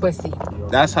 Pues sí.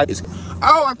 That's how it's.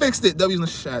 Oh, I fixed it. W's in the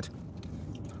chat.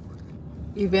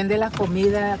 Y vende la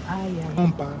comida. Ay, ay.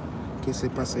 Compa, que se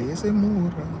pase ese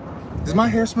morra. Does my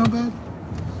hair smell bad?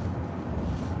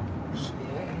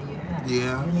 Yeah.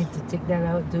 Yeah. You need to take that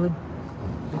out, dude.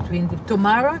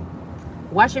 Tomorrow,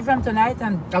 wash it from tonight,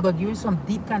 and I will give you some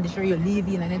deep conditioner. You leave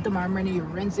in, and then tomorrow morning you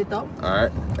rinse it up, All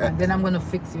right. and then I'm gonna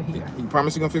fix your hair. You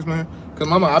promise you gonna fix my hair? Cause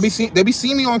Mama, they be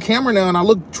seeing me on camera now, and I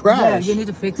look Yeah, trash. you need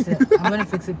to fix it. I'm gonna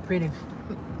fix it pretty.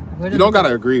 You don't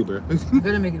gotta agree, bro. I'm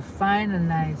gonna make it fine and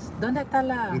nice. ¿Dónde está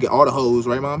la? You get all the hoes,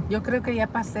 right, Mom? Yo creo que ya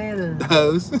pasé el. The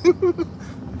hoes.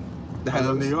 The A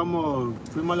donde hoes. íbamos,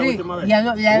 fuimos la Sí, última vez.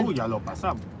 ya Ya lo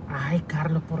pasamos. Ay,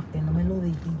 Carlos, ¿por qué no me lo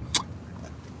dijiste?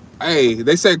 Hey,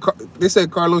 they said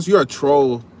Carlos, you're a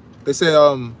troll. They said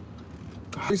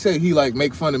he like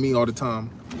make fun of me all the time.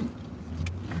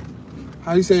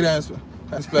 How do you say that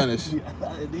in Spanish?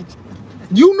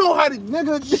 You know how to,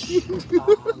 nigga.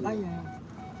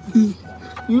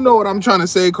 You know what I'm trying to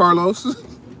say, Carlos.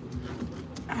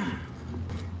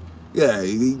 Yeah,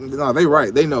 no, they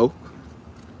right. They know.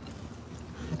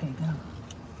 Okay, go.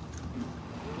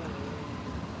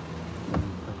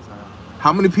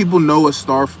 How many people know a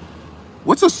star?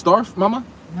 What's a star, Mama?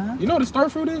 Huh? You know what a star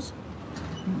fruit is?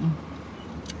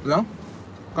 No?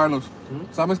 Carlos,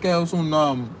 ¿sabes qué es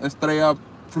una estrella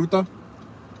fruta?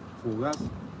 Fugaz.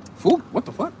 What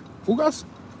the fuck? Fugas?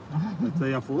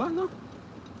 Estrella fugaz, ¿no?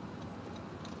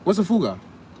 What's a fuga?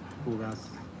 Fugaz.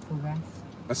 Fugaz.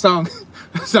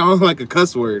 That sounds like a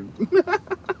cuss word.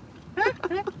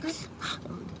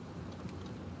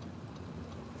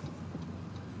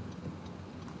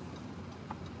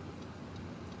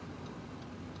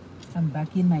 I'm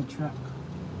back in my truck.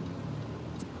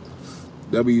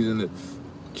 They'll be using the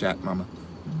chat, Mama.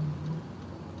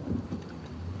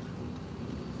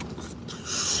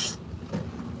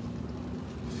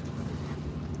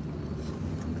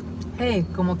 Hey,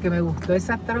 como que me gustó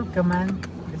esa troca, man.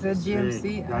 Ese GMC.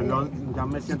 Sí, Ay, ya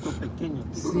me siento pequeño.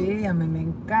 sí, a mí me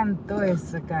encantó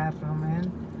ese carro,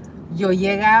 man. Yo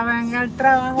llegaba al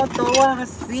trabajo todo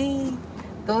así,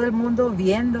 todo el mundo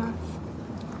viendo.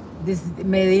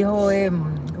 Me dijo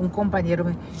un compañero,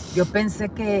 yo pensé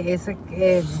que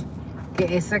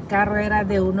ese carro era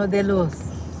de uno de los...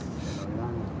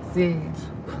 Sí.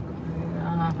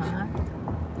 Ajá.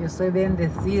 Yo soy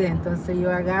bendecida, entonces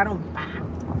yo agarro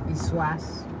y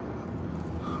suaz.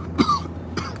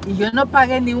 Y yo no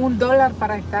pagué ni $1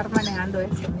 para estar manejando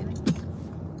eso, miren.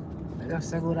 La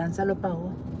aseguranza lo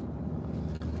pagó.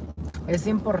 Es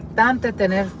importante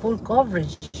tener full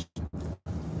coverage.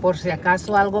 Por si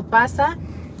acaso algo pasa,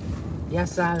 ya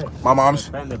sabes. My mom's.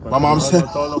 Depende, My mom said.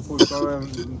 todos los full cover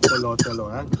te lo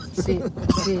dan. Sí,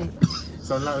 sí.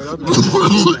 Son la verdad.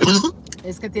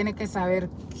 Es que tiene que saber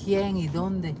quién y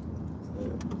dónde.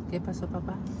 ¿Qué pasó,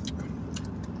 papá?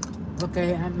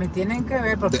 Porque me tienen que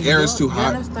ver porque The air is too yo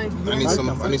hot. no estoy I bien.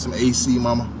 need some AC,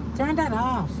 Mama. Turn that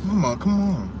off. Mama, come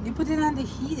on. You put it on the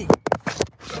heater.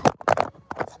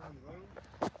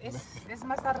 ¿Es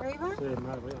más arriba? Sí,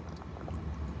 más arriba.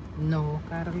 No,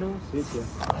 Carlos. Sí, sí.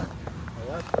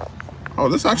 Oh,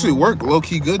 this actually worked low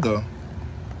key good though.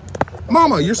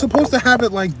 Mama, you're supposed to have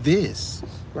it like this,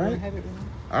 right?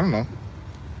 I don't know.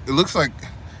 It looks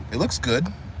good.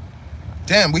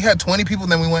 Damn, we had 20 people,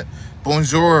 then we went,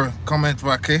 bonjour, comment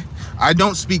va-t-il? I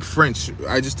don't speak French.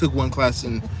 I just took one class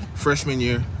in freshman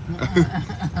year.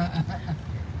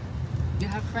 You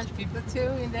have French people too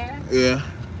in there? Yeah.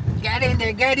 Get in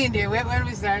there, get in there. When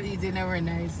we start eating, they were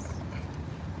nice.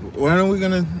 When are we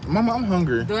gonna... Mama, I'm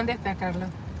hungry. ¿Dónde está, Carlos?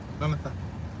 ¿Dónde está?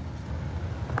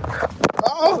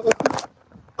 Oh!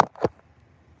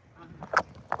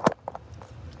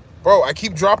 Bro, I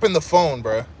keep dropping the phone,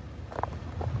 bro.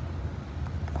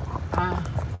 Ah.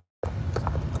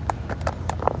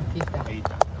 Aquí está. Ahí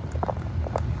está.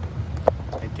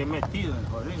 Es que metido el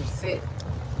jodido. Sí.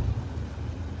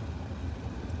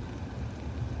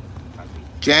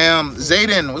 Jam.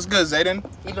 Zayden. What's good, Zayden?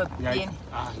 Y lo Y ahí- tiene.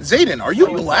 ah, Zayden, are you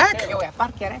black? Yo voy a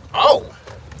parquear, ¿eh? Oh.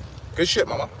 Good shit,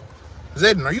 mama.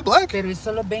 Zayden, are you black? Pero es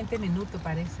solo 20 minutos,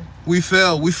 parece. We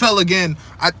fell. We fell again.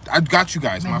 I got you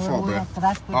guys. My Mejor fault, voy bro.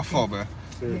 atrás My porque fault, bro.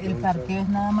 sí, el parqueo es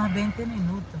nada más 20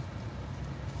 minutos.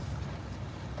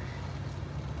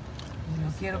 Y no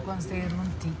quiero conseguir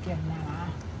un ticket, nada.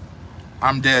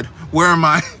 I'm dead. Where am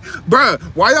I? Bruh,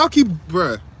 why y'all keep...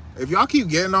 Bruh, if y'all keep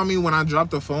getting on me when I drop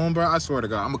the phone, bruh, I swear to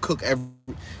God, I'm gonna cook every...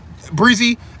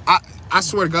 Breezy, I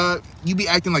swear to God, you be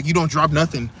acting like you don't drop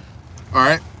nothing. All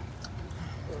right?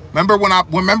 Remember when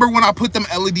I put them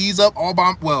LEDs up all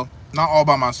by... Well, not all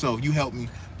by myself. You helped me.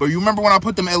 But you remember when I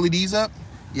put them LEDs up?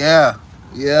 Yeah.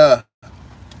 Yeah.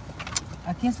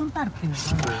 Aquí es un parqueo.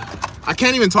 I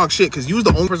can't even talk shit because you was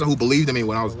the only person who believed in me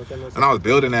when I was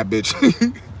building that bitch.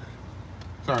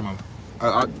 Sorry, mom.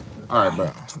 All right, bro.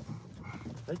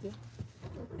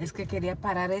 Es que quería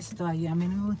parar esto ahí. A mí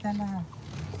no me gusta la...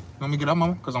 Let me get up,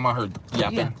 mama, because I'm out here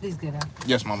yapping. Yeah, please get out.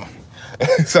 Yes, mama.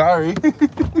 Sorry.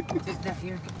 Just that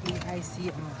ear, I see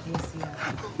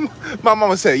it. My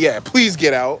mama said, yeah, please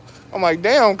get out. I'm like,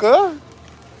 damn, cuz.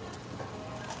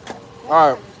 All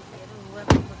right.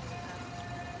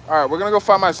 All right, we're going to go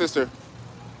find my sister.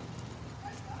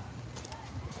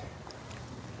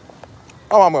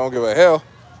 Oh, I'm going to give a hell.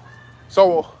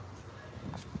 So...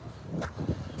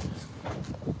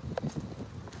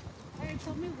 Hey,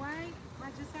 tell me why I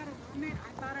just had a moment.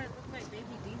 I thought I looked like Baby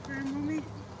D for a moment.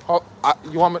 Oh,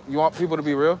 you want people to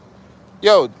be real?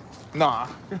 Yo, nah.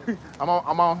 I'm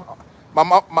on my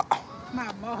Mama,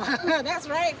 that's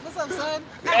right. What's up, son?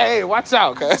 hey, watch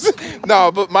out, cuz.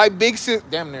 No, but my big sis,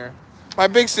 damn near. My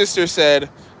big sister said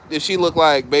if she looked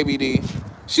like Baby D,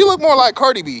 she looked more like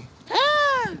Cardi B.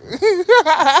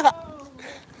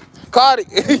 Cardi.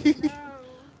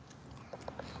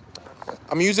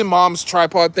 I'm using mom's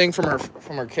tripod thing from her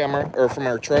camera or from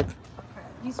her truck.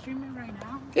 You streaming right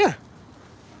now? Yeah.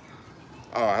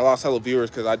 Oh, I lost hella viewers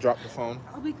because I dropped the phone.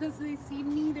 Oh, because they see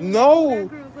me. They're No. Like,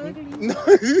 that girl's ugly. No.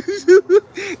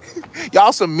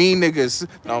 Y'all some mean niggas.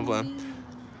 No, I'm playing.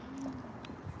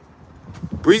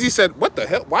 Breezy said, what the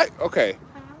hell? Why? Okay.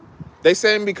 They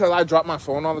saying because I drop my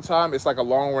phone all the time, it's like a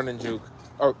long running joke.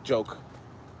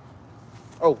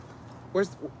 Oh,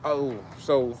 where's... Oh,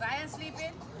 so... Zion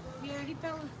sleeping? Yeah, he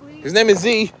fell asleep. His name is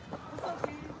Z. It's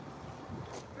okay.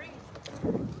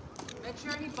 Make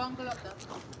sure he bungle up though.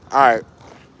 All right.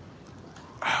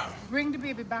 Bring the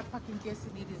baby backpack in case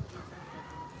he needs it.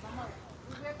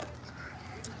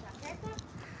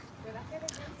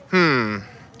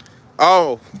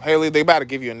 Oh, Haley, they about to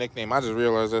give you a nickname. I just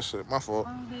realized that shit. My fault.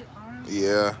 Oh, they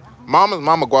are. Yeah.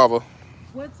 Mama Guava.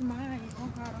 What's mine?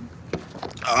 Oh, God,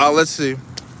 I'm Let's see.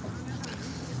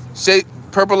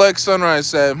 Purple X Sunrise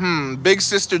said, Big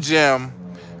Sister Jam,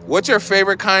 what's your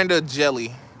favorite kind of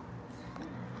jelly?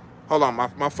 Hold on,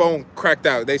 my phone cracked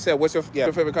out. They said, what's your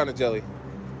favorite kind of jelly?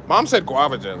 Mom said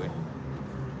guava jelly.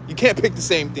 You can't pick the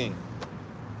same thing.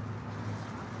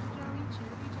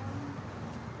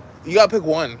 You gotta pick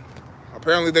one.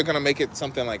 Apparently they're gonna make it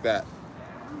something like that.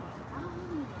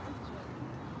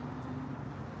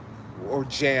 Or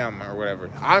Jam or whatever.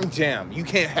 I'm Jam. You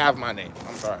can't have my name.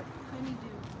 I'm sorry.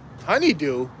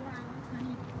 Honeydew?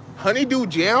 Honeydew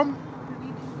jam?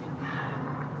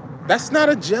 That's not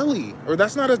a jelly. Or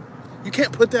that's not a... You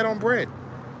can't put that on bread.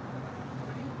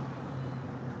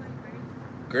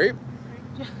 Grape?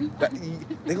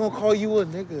 They gonna call you a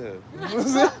nigga.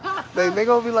 they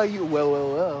gonna be like you, well.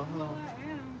 Well, I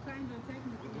am kind of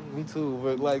technically. Me too,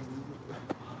 but like...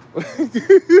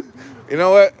 You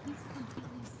know what?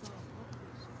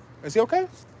 Is he okay? Yeah,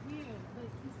 but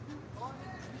he's still all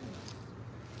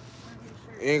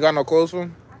his You ain't got no clothes for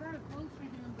him? I got a clothes for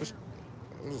him.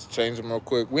 Let's just change them real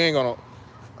quick. We ain't gonna...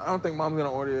 I don't think mom's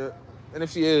gonna order yet. And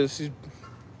if she is, she's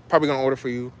probably gonna order for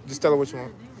you. Just tell her what you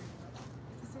want.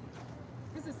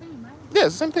 It's the same, right? Yeah,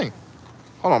 it's the same thing.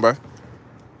 Hold on, bro.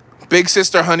 Big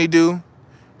Sister Honeydew.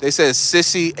 They said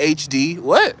Sissy HD.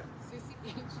 What? Sissy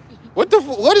HD. What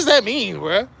does that mean,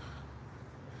 bruh?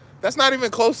 That's not even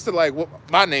close to like what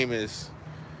my name is.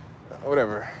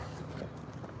 Whatever.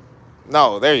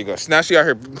 No, there you go. Now she out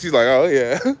here. She's like, oh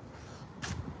yeah.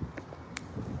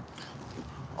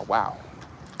 Oh wow.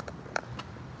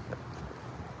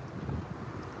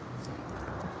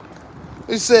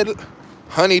 It said,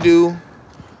 honeydew.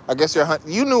 I guess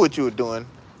you knew what you were doing.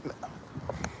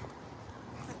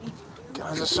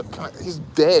 He's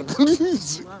dead.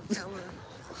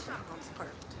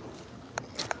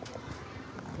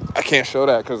 I can't show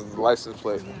that because of the license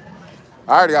plate.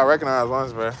 I already got recognized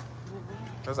once, bro.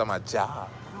 That's on my job.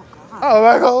 I was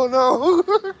like, oh no.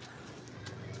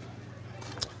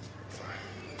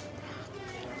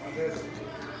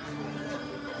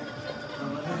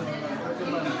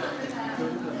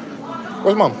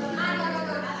 Where's mom?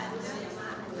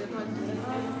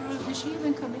 Did she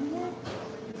even come in yet?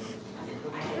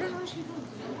 Where the hell is she going?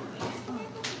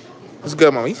 It's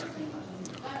good, mommy.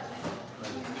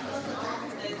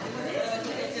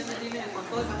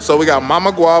 So we got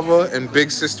Mama Guava and Big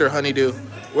Sister Honeydew.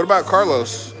 What about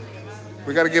Carlos?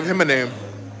 We got to give him a name.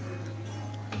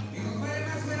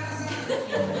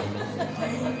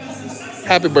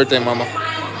 Happy birthday, Mama.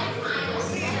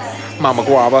 Mama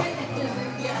Guava.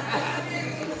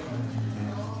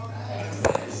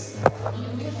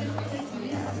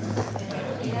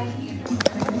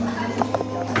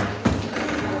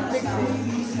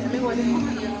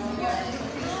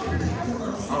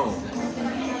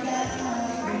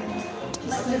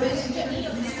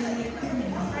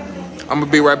 I'm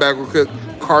gonna be right back with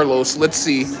Carlos. Let's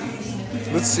see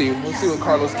what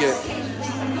Carlos get.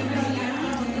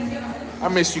 I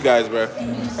miss you guys, bro.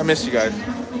 I miss you guys.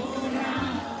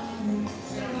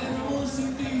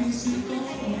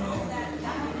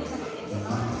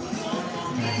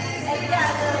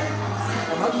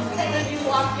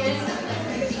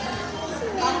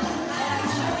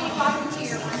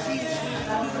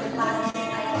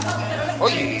 Oh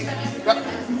yeah.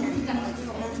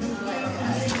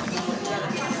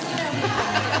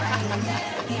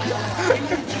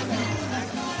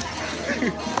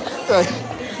 Hey.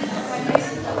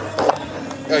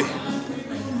 Hey.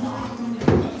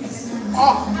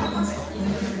 Oh.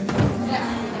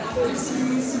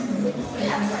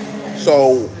 So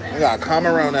we got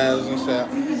camarones and stuff.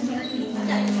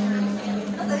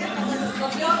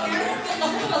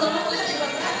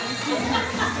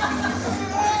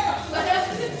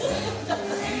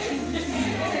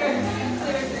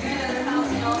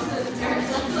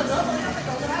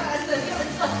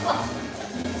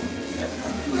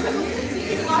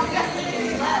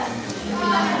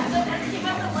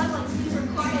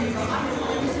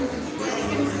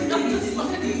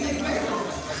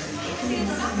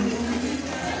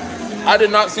 I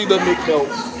did not see the Mick Mill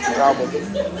album.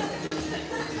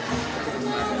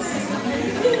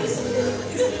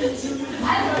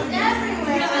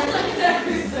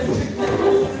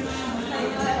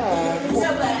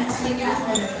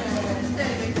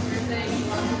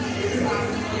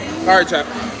 All right, chat.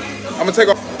 I'm gonna take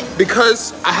off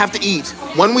because I have to eat.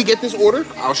 When we get this order,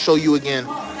 I'll show you again.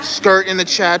 Skirt in the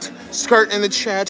chat. Skirt in the chat.